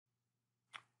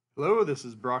Hello, this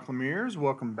is Brock Lemires.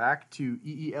 Welcome back to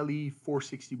EELE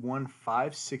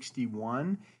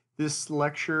 461-561. This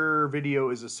lecture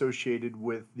video is associated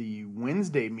with the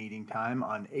Wednesday meeting time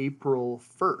on April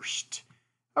 1st.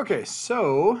 Okay,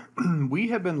 so we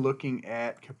have been looking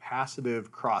at capacitive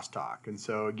crosstalk. And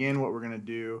so again, what we're going to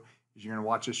do is you're going to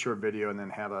watch this short video and then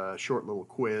have a short little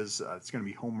quiz. It's going to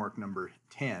be homework number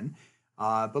 10.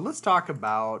 But let's talk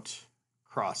about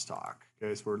crosstalk.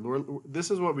 Okay, so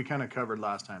this is what we kind of covered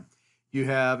last time. You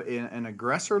have an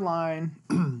aggressor line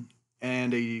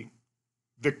and a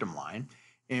victim line,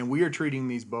 and we are treating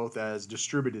these both as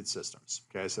distributed systems.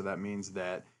 Okay, so that means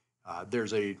that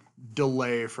there's a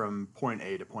delay from point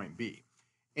A to point B.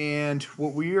 And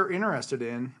what we are interested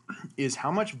in is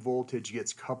how much voltage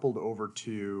gets coupled over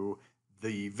to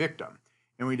the victim.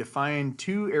 And we define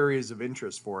two areas of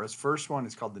interest for us. First one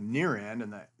is called the near end,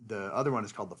 and the other one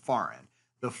is called the far end.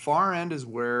 The far end is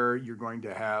where you're going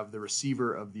to have the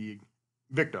receiver of the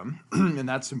victim, and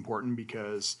that's important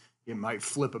because it might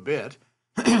flip a bit.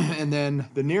 And then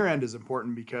the near end is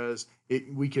important because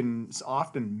we can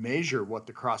often measure what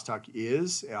the crosstalk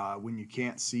is when you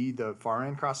can't see the far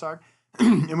end crosstalk,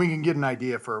 and we can get an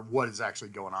idea for what is actually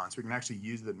going on. So we can actually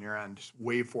use the near end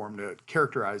waveform to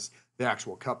characterize the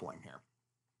actual coupling here.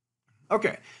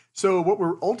 Okay, so what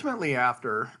we're ultimately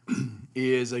after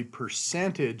is a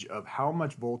percentage of how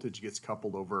much voltage gets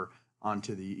coupled over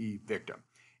onto the victim.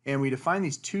 And we define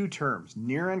these two terms,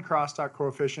 near-end crosstalk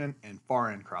coefficient and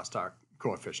far-end crosstalk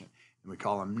coefficient. And we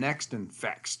call them next and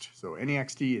fext, so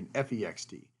NEXT and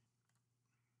FEXT.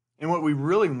 And what we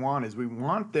really want is we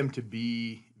want them to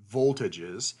be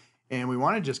voltages, and we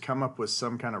want to just come up with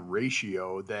some kind of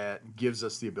ratio that gives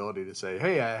us the ability to say,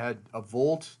 hey, I had a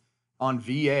volt on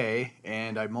VA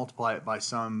and I multiply it by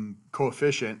some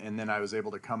coefficient, and then I was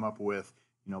able to come up with,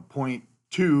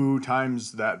 0.2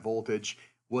 times that voltage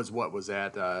was what was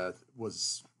at the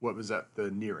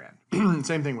near end.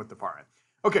 Same thing with the far end.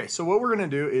 Okay, so what we're going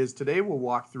to do is today we'll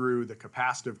walk through the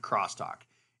capacitive crosstalk.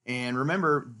 And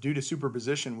remember, due to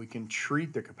superposition, we can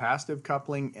treat the capacitive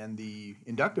coupling and the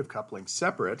inductive coupling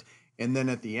separate, and then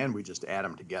at the end we just add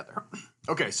them together.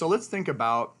 Okay, so let's think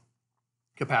about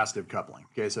capacitive coupling.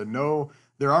 Okay, so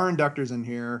there are inductors in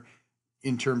here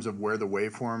in terms of where the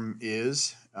waveform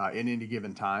is in any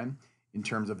given time, in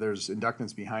terms of there's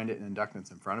inductance behind it and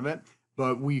inductance in front of it,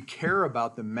 but we care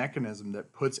about the mechanism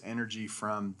that puts energy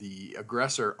from the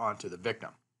aggressor onto the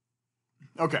victim.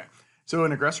 Okay, so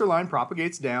an aggressor line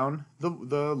propagates down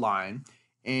the line,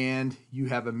 and you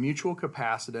have a mutual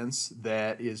capacitance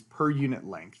that is per unit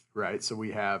length, right? So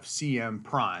we have Cm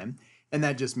prime, and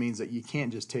that just means that you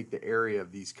can't just take the area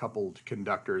of these coupled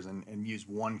conductors and use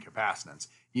one capacitance.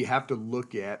 You have to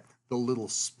look at the little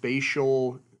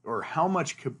spatial, or how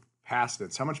much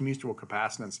capacitance, how much mutual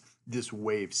capacitance this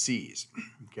wave sees,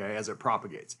 okay, as it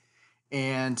propagates.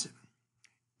 And,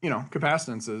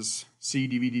 capacitance is C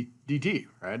dV dt,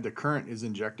 right? The current is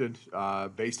injected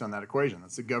based on that equation.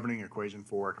 That's the governing equation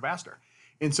for a capacitor.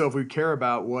 And so if we care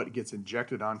about what gets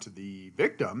injected onto the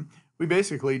victim, we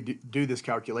basically do this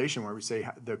calculation where we say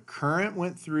the current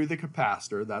went through the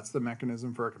capacitor. That's the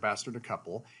mechanism for a capacitor to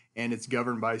couple, and it's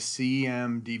governed by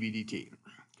Cm dV dt.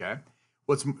 Okay.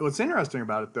 What's interesting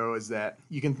about it, though, is that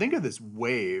you can think of this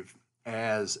wave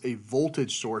as a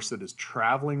voltage source that is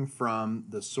traveling from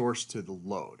the source to the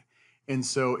load. And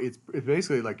so it's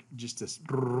basically like just this,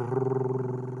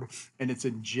 and it's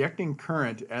injecting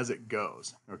current as it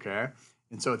goes, okay?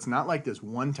 And so it's not like this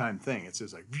one-time thing. It's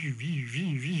just like,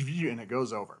 and it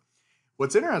goes over.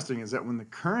 What's interesting is that when the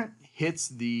current hits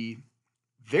the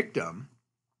victim,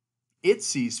 it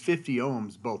sees 50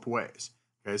 ohms both ways.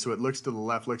 Okay, so it looks to the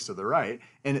left, looks to the right,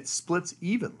 and it splits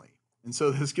evenly. And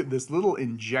so this little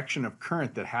injection of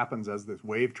current that happens as this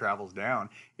wave travels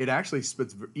down, it actually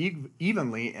splits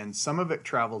evenly, and some of it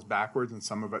travels backwards and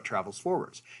some of it travels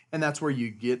forwards. And that's where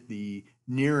you get the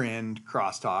near end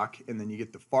crosstalk, and then you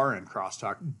get the far end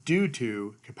crosstalk due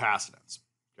to capacitance.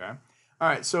 Okay. All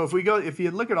right. So if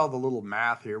you look at all the little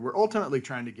math here, we're ultimately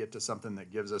trying to get to something that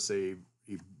gives us a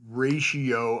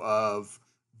ratio of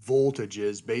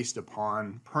voltages based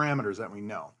upon parameters that we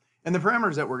know. And the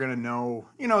parameters that we're going to know,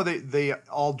 they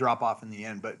all drop off in the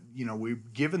end, but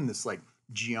we've given this like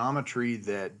geometry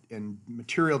that and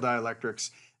material dielectrics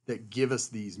that give us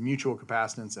these mutual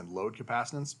capacitance and load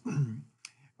capacitance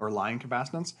or line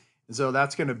capacitance. And so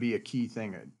that's going to be a key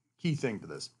thing to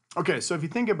this. Okay, so if you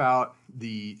think about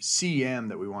the Cm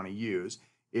that we want to use,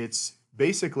 it's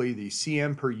basically the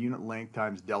Cm per unit length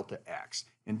times delta X.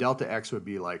 And delta X would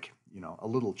be like, a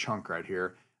little chunk right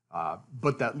here.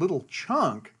 But that little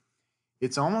chunk,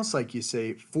 it's almost like you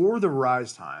say, for the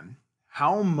rise time,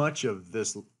 how much of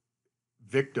this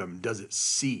victim does it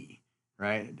see,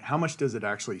 right? How much does it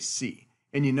actually see?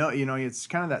 And it's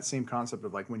kind of that same concept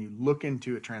of like when you look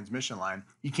into a transmission line,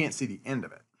 you can't see the end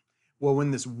of it. Well,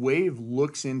 when this wave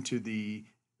looks into the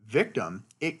victim,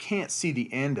 it can't see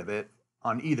the end of it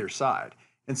on either side.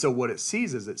 And so what it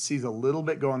sees is it sees a little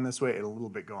bit going this way and a little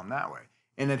bit going that way.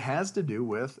 And it has to do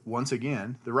with, once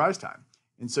again, the rise time.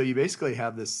 And so you basically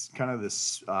have this kind of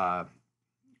this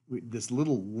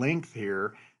little length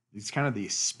here. It's kind of the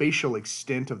spatial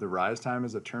extent of the rise time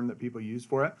is a term that people use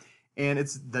for it. And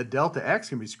it's the delta x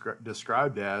can be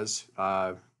described as,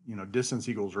 distance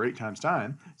equals rate times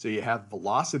time. So you have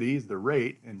velocity is the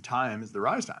rate and time is the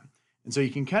rise time. And so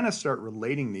you can kind of start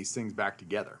relating these things back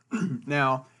together.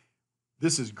 Now,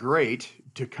 this is great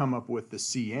to come up with the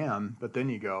CM, but then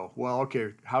you go, well,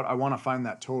 okay, I want to find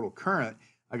that total current.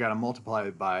 I got to multiply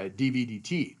it by dV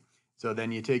dt. So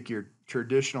then you take your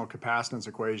traditional capacitance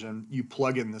equation, you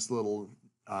plug in this little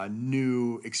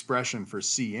new expression for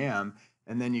CM,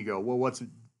 and then you go, well, what's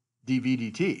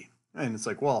dV dt? And it's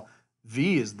like, well,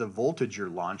 V is the voltage you're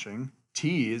launching,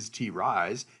 T is T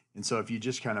rise, and so if you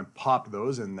just kind of pop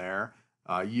those in there,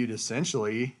 you'd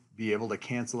essentially be able to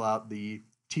cancel out the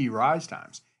T rise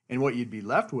times. And what you'd be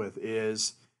left with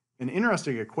is an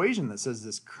interesting equation that says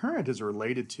this current is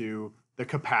related to the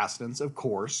capacitance, of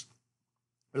course,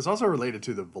 but it's also related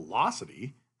to the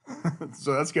velocity.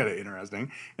 So that's kind of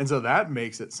interesting. And so that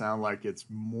makes it sound like it's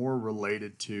more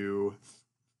related to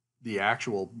the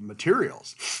actual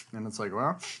materials. And it's like,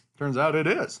 well, turns out it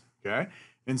is, okay?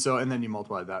 And then you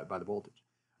multiply that by the voltage.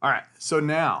 All right, so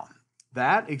now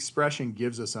that expression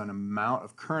gives us an amount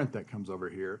of current that comes over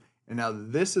here. And now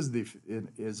this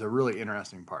is a really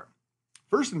interesting part.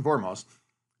 First and foremost,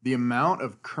 the amount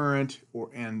of current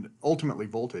and ultimately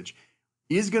voltage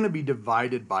is going to be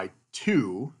divided by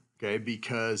 2, okay,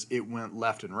 because it went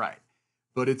left and right.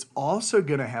 But it's also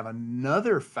going to have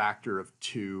another factor of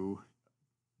 2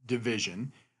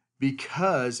 division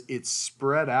because it's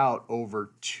spread out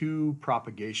over 2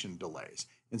 propagation delays.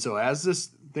 And so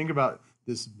think about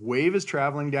this wave is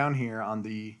traveling down here on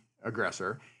the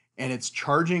aggressor, and it's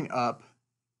charging up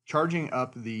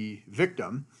the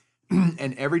victim,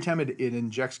 and every time it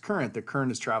injects current, the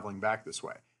current is traveling back this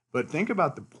way. But think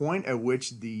about the point at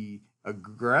which the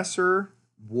aggressor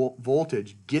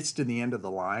voltage gets to the end of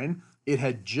the line. It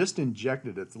had just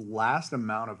injected its last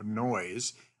amount of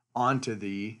noise onto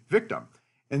the victim.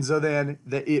 And so then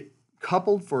it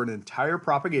coupled for an entire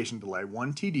propagation delay,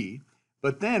 1 TD,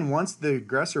 but then once the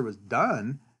aggressor was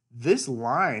done, this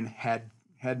line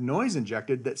had noise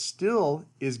injected that still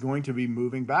is going to be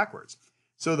moving backwards.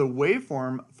 So the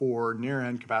waveform for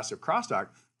near-end capacitive crosstalk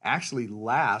actually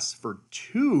lasts for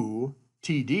 2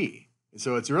 TD.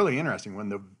 So it's really interesting. When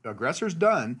the aggressor's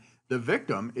done, the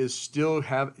victim still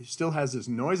has this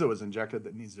noise that was injected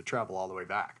that needs to travel all the way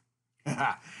back.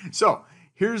 So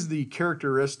here's the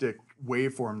characteristic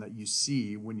waveform that you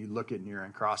see when you look at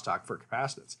near-end crosstalk for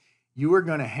capacitance. You are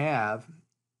going to have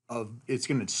it's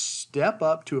going to step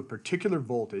up to a particular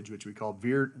voltage, which we call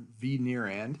V near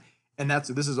end, and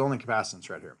this is only capacitance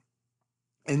right here.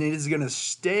 And it is going to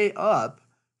stay up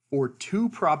for 2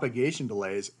 propagation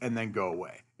delays and then go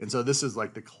away. And so this is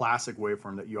like the classic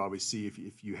waveform that you always see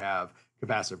if you have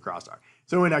capacitive crosstalk.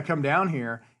 So when I come down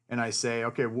here and I say,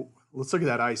 okay, well, let's look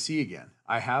at that IC again.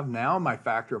 I have now my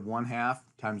factor of 1/2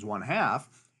 times 1/2,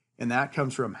 and that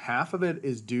comes from half of it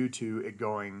is due to it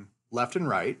going left and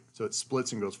right, so it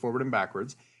splits and goes forward and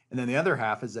backwards. And then the other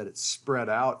half is that it's spread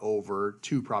out over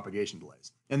 2 propagation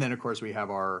delays. And then, of course, we have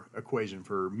our equation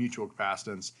for mutual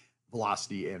capacitance,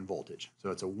 velocity, and voltage. So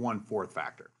it's a 1/4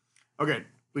 factor. Okay,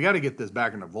 we got to get this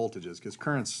back into voltages because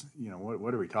currents,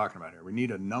 what are we talking about here? We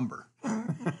need a number,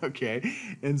 okay?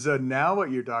 And so now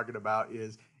what you're talking about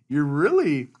is you're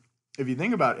really, if you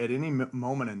think about at any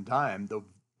moment in time, the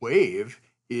wave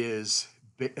is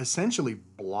essentially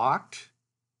blocked.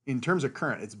 In terms of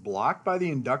current, it's blocked by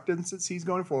the inductance it sees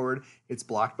going forward. It's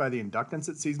blocked by the inductance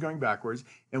it sees going backwards.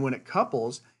 And when it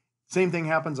couples, same thing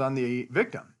happens on the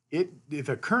victim. If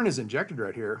a current is injected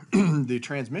right here, the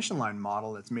transmission line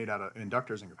model that's made out of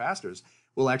inductors and capacitors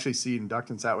will actually see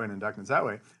inductance that way and inductance that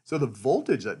way. So the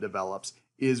voltage that develops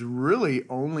is really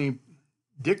only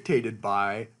dictated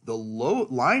by the low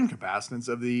line capacitance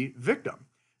of the victim.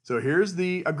 So here's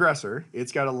the aggressor.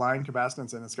 It's got a line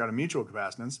capacitance and it's got a mutual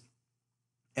capacitance.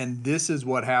 And this is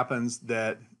what happens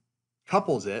that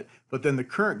couples it, but then the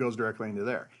current goes directly into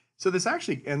there. So this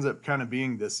actually ends up kind of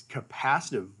being this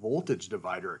capacitive voltage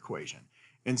divider equation.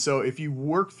 And so if you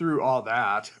work through all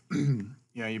that,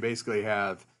 you basically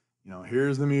have,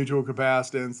 here's the mutual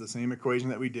capacitance, the same equation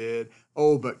that we did.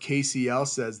 Oh, but KCL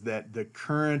says that the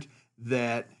current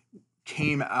that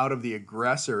came out of the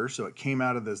aggressor, so it came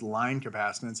out of this line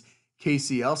capacitance.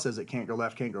 KCL says it can't go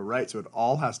left, can't go right, so it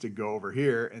all has to go over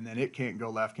here, and then it can't go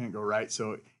left, can't go right,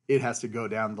 so it has to go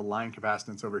down the line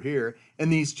capacitance over here,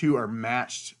 and these two are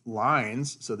matched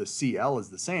lines, so the CL is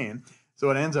the same. So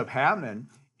what ends up happening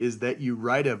is that you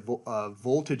write a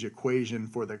voltage equation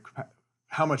for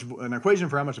an equation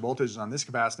for how much voltage is on this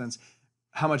capacitance,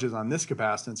 how much is on this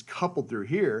capacitance coupled through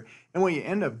here, and what you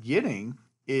end up getting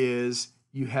is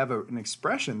you have an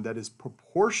expression that is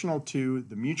proportional to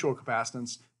the mutual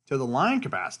capacitance to the line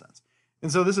capacitance.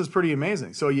 And so this is pretty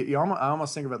amazing. So I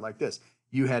almost think of it like this.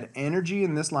 You had energy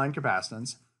in this line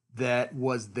capacitance that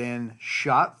was then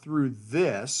shot through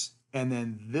this, and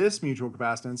then this mutual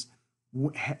capacitance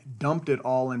dumped it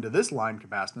all into this line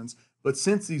capacitance. But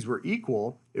since these were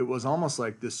equal, it was almost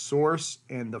like the source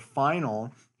and the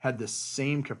final had the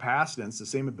same capacitance, the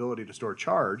same ability to store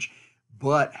charge,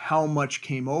 but how much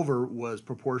came over was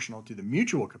proportional to the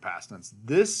mutual capacitance.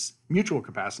 This mutual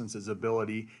capacitance is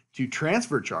ability to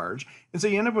transfer charge. And so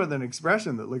you end up with an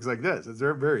expression that looks like this. It's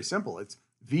very, very simple. It's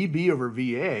VB over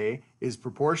VA is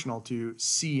proportional to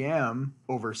CM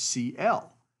over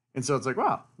CL. And so it's like,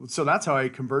 wow, so that's how I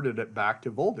converted it back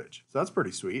to voltage. So that's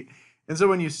pretty sweet. And so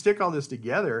when you stick all this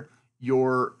together,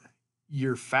 your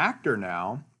factor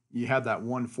now, you have that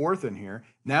 1/4 in here.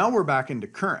 Now we're back into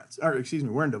currents, or excuse me,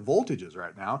 we're into voltages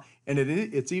right now. And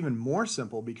it's even more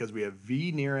simple because we have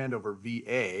V near end over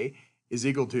VA is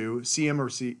equal to CM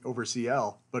over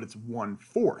CL, but it's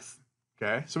 1/4.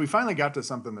 Okay, so we finally got to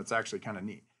something that's actually kind of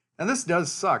neat. And this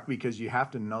does suck because you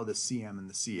have to know the CM and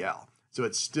the CL. So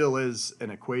it still is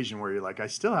an equation where you're like, I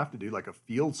still have to do like a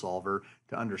field solver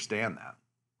to understand that.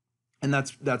 And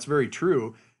that's very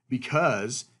true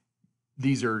because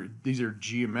these are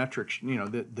geometric,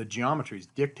 the geometries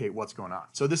dictate what's going on.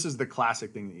 So this is the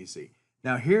classic thing that you see.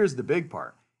 Now here's the big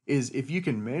part, is if you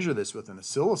can measure this with an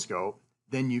oscilloscope,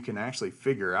 then you can actually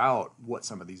figure out what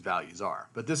some of these values are.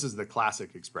 But this is the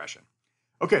classic expression.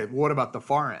 Okay, what about the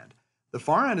far end? The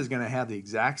far end is going to have the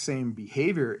exact same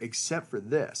behavior except for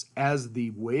this. As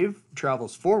the wave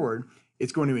travels forward,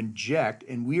 it's going to inject,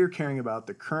 and we are caring about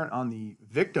the current on the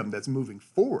victim that's moving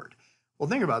forward. Well,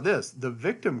 think about this. The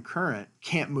victim current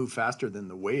can't move faster than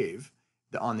the wave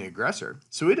on the aggressor.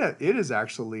 So it is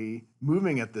actually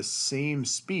moving at the same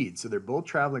speed. So they're both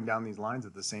traveling down these lines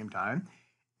at the same time.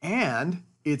 And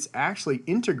it's actually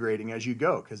integrating as you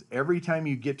go, because every time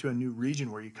you get to a new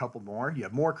region where you couple more, you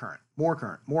have more current, more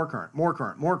current, more current, more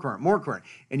current, more current, more current.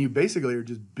 And you basically are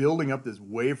just building up this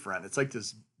wave front. It's like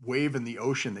this wave in the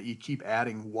ocean that you keep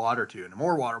adding water to, and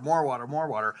more water, more water, more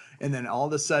water. And then all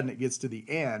of a sudden it gets to the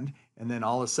end, and then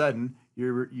all of a sudden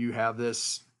you have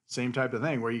this same type of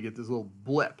thing where you get this little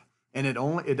blip. And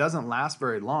it doesn't last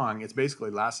very long. It's basically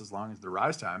lasts as long as the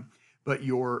rise time. But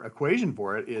your equation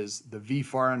for it is the V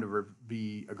far end over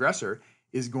V aggressor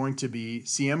is going to be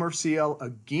CM over CL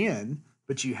again,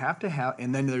 but you have to have,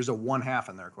 and then there's a 1/2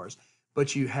 in there, of course,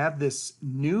 but you have this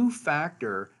new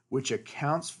factor which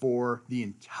accounts for the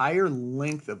entire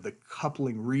length of the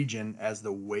coupling region as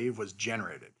the wave was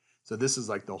generated. So this is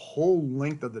like the whole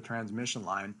length of the transmission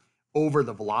line over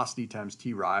the velocity times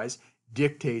T rise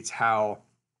dictates how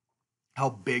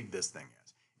big this thing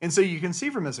is. And so you can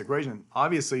see from this equation,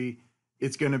 obviously,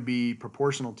 it's going to be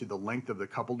proportional to the length of the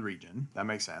coupled region. That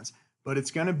makes sense. But it's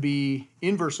going to be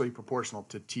inversely proportional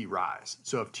to T rise.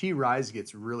 So if T rise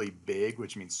gets really big,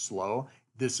 which means slow,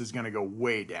 this is going to go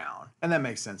way down. And that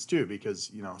makes sense too,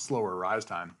 because slower rise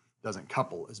time doesn't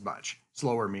couple as much.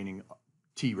 Slower meaning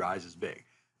T rise is big.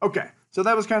 Okay, so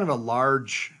that was kind of a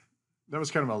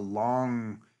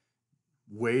long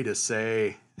way to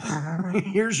say,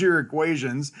 here's your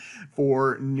equations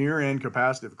for near-end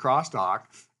capacitive crosstalk.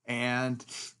 And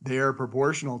they are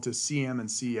proportional to CM and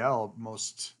CL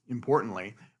most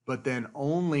importantly, but then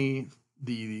only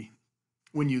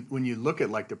when you look at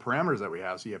like the parameters that we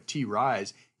have, so you have T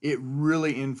rise, it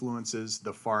really influences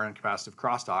the far end capacitive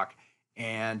crosstalk,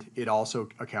 and it also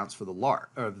accounts for the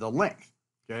length.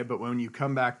 Okay, but when you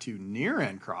come back to near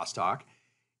end crosstalk,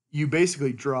 you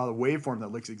basically draw the waveform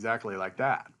that looks exactly like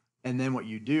that. And then what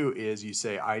you do is you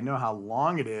say, I know how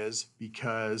long it is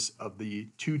because of the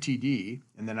 2TD,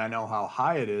 and then I know how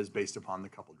high it is based upon the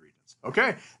coupled regions.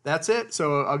 Okay, that's it.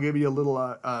 So I'll give you a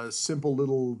little simple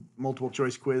little multiple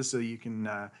choice quiz so you can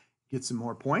get some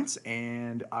more points,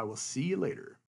 and I will see you later.